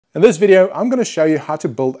In this video, I'm going to show you how to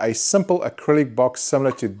build a simple acrylic box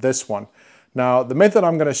similar to this one. Now, the method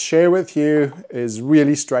I'm going to share with you is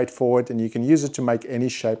really straightforward and you can use it to make any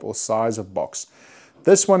shape or size of box.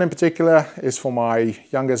 This one in particular is for my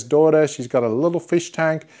youngest daughter. She's got a little fish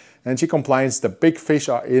tank and she complains the big fish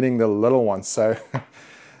are eating the little ones. So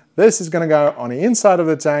this is going to go on the inside of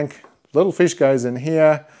the tank. Little fish goes in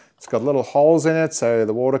here. It's got little holes in it so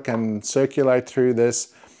the water can circulate through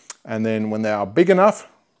this. And then when they are big enough,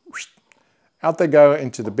 out they go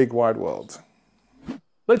into the big wide world.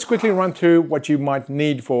 Let's quickly run through what you might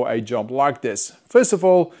need for a job like this. First of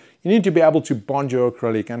all, you need to be able to bond your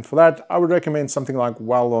acrylic, and for that I would recommend something like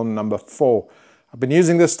WELDON number 4. I've been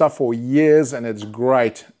using this stuff for years and it's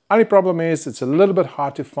great. Only problem is it's a little bit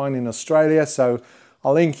hard to find in Australia, so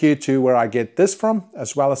I'll link you to where I get this from,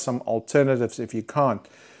 as well as some alternatives if you can't.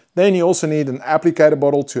 Then you also need an applicator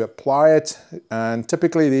bottle to apply it, and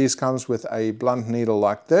typically these comes with a blunt needle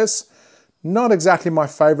like this. Not exactly my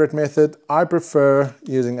favorite method. I prefer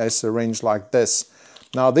using a syringe like this.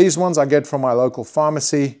 Now these ones I get from my local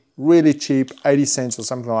pharmacy, really cheap, 80 cents or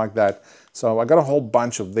something like that. So I got a whole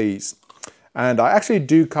bunch of these. And I actually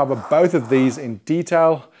do cover both of these in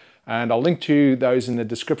detail, and I'll link to those in the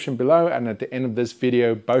description below and at the end of this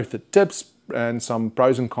video, both the tips and some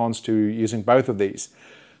pros and cons to using both of these.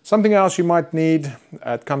 Something else you might need,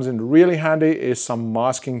 that comes in really handy, is some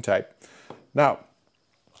masking tape. Now,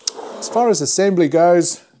 as far as assembly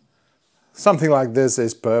goes, something like this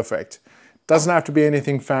is perfect. Doesn't have to be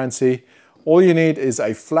anything fancy. All you need is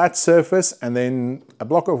a flat surface, and then a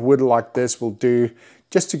block of wood like this will do,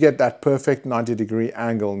 just to get that perfect 90-degree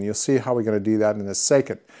angle, and you'll see how we're going to do that in a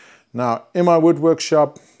second. Now, in my wood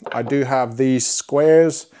workshop, I do have these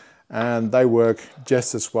squares, and they work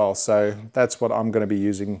just as well, so that's what I'm going to be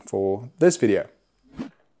using for this video.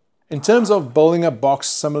 In terms of building a box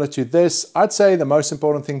similar to this, I'd say the most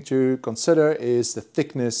important thing to consider is the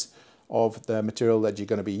thickness of the material that you're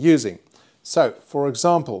going to be using. So, for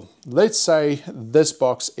example, let's say this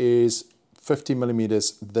box is 50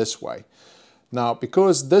 millimeters this way. Now,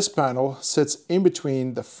 because this panel sits in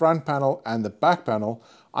between the front panel and the back panel,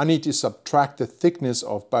 I need to subtract the thickness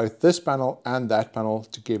of both this panel and that panel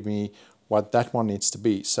to give me what that one needs to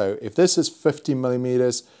be. So if this is 50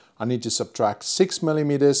 millimeters, I need to subtract 6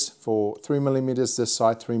 millimeters for 3 millimeters this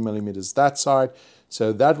side, 3 millimeters that side.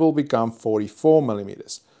 So that will become 44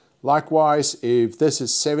 millimeters. Likewise, if this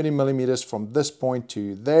is 70 millimeters from this point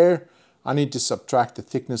to there, I need to subtract the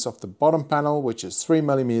thickness of the bottom panel, which is 3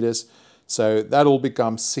 millimeters. So that will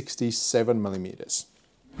become 67 millimeters.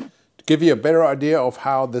 To give you a better idea of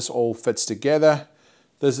how this all fits together,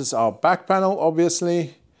 this is our back panel,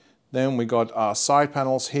 obviously. Then we got our side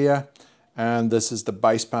panels here. And this is the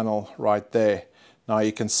base panel right there. Now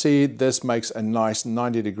you can see this makes a nice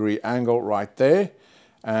 90-degree angle right there.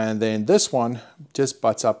 And then this one just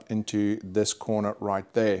butts up into this corner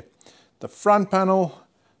right there. The front panel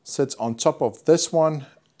sits on top of this one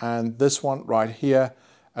and this one right here,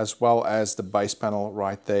 as well as the base panel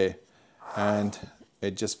right there. And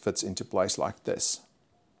it just fits into place like this.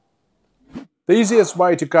 The easiest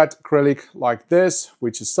way to cut acrylic like this,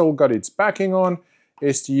 which has still got its backing on,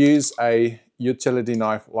 is to use a utility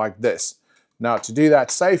knife like this. Now, to do that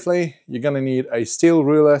safely, you're going to need a steel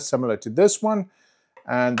ruler similar to this one,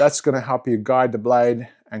 and that's going to help you guide the blade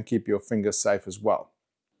and keep your fingers safe as well.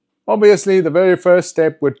 Obviously, the very first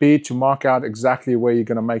step would be to mark out exactly where you're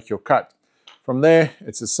going to make your cut. From there,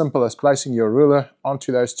 it's as simple as placing your ruler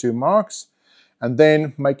onto those two marks, and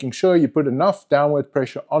then making sure you put enough downward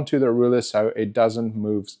pressure onto the ruler so it doesn't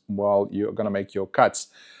move while you're going to make your cuts.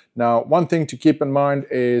 Now, one thing to keep in mind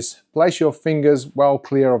is place your fingers well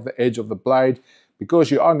clear of the edge of the blade,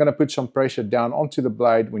 because you are going to put some pressure down onto the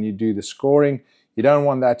blade when you do the scoring. You don't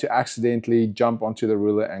want that to accidentally jump onto the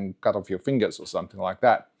ruler and cut off your fingers or something like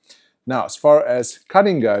that. Now, as far as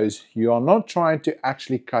cutting goes, you are not trying to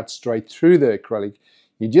actually cut straight through the acrylic.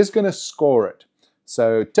 You're just going to score it.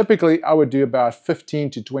 So typically I would do about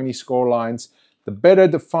 15 to 20 score lines. The better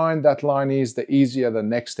defined that line is, the easier the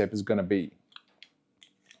next step is going to be.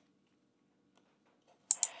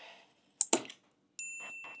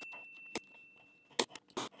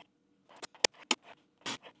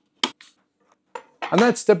 And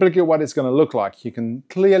that's typically what it's going to look like. You can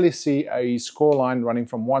clearly see a score line running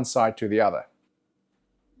from one side to the other.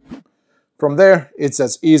 From there, it's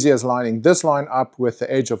as easy as lining this line up with the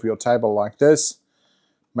edge of your table like this,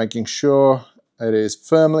 making sure it is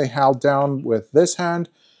firmly held down with this hand,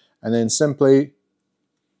 and then simply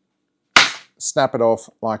snap it off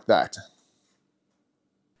like that.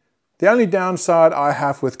 The only downside I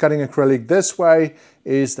have with cutting acrylic this way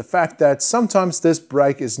is the fact that sometimes this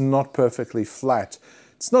break is not perfectly flat.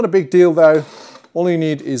 It's not a big deal though. All you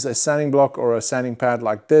need is a sanding block or a sanding pad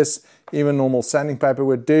like this. Even normal sanding paper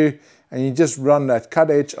would do. And you just run that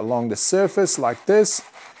cut edge along the surface like this,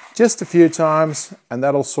 just a few times, and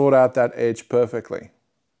that'll sort out that edge perfectly.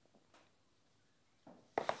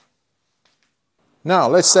 Now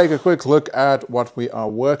let's take a quick look at what we are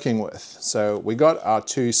working with. So we got our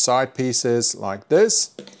two side pieces like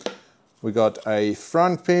this. We got a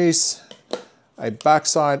front piece, a back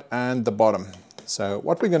side, and the bottom. So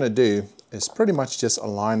what we're going to do is pretty much just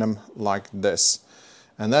align them like this.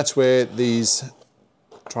 And that's where these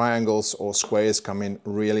triangles or squares come in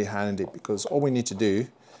really handy, because all we need to do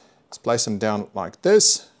is place them down like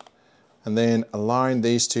this and then align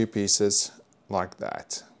these two pieces like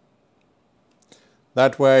that.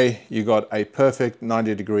 That way you got a perfect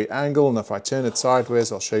 90-degree angle, and if I turn it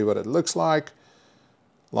sideways, I'll show you what it looks like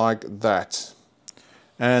that.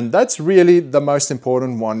 And that's really the most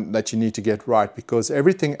important one that you need to get right, because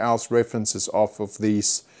everything else references off of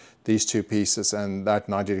these two pieces and that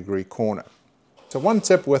 90-degree corner. So one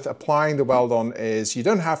tip with applying the WELDON is you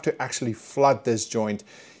don't have to actually flood this joint.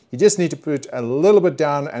 You just need to put a little bit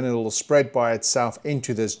down and it will spread by itself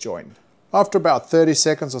into this joint. After about 30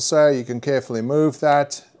 seconds or so, you can carefully move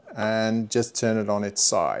that and just turn it on its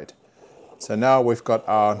side. So now we've got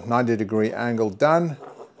our 90-degree angle done,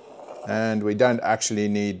 and we don't actually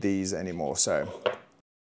need these anymore. So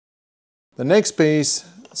the next piece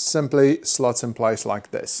simply slots in place like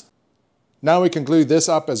this. Now we can glue this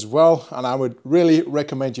up as well, and I would really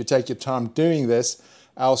recommend you take your time doing this,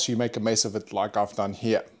 else you make a mess of it like I've done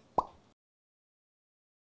here.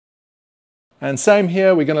 And same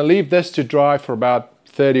here, we're going to leave this to dry for about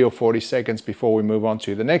 30 or 40 seconds before we move on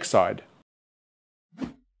to the next side.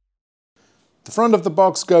 The front of the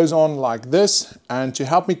box goes on like this, and to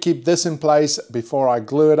help me keep this in place before I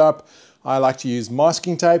glue it up, I like to use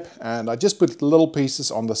masking tape, and I just put little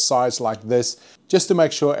pieces on the sides like this, just to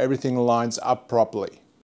make sure everything lines up properly.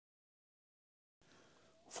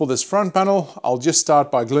 For this front panel, I'll just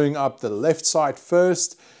start by gluing up the left side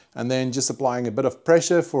first, and then just applying a bit of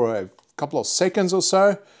pressure for a couple of seconds or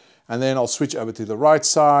so, and then I'll switch over to the right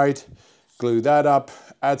side, glue that up,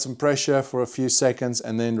 add some pressure for a few seconds,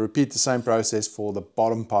 and then repeat the same process for the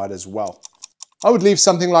bottom part as well. I would leave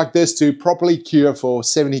something like this to properly cure for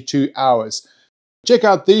 72 hours. Check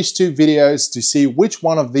out these two videos to see which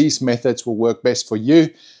one of these methods will work best for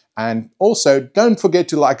you, and also don't forget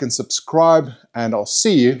to like and subscribe, and I'll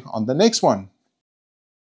see you on the next one.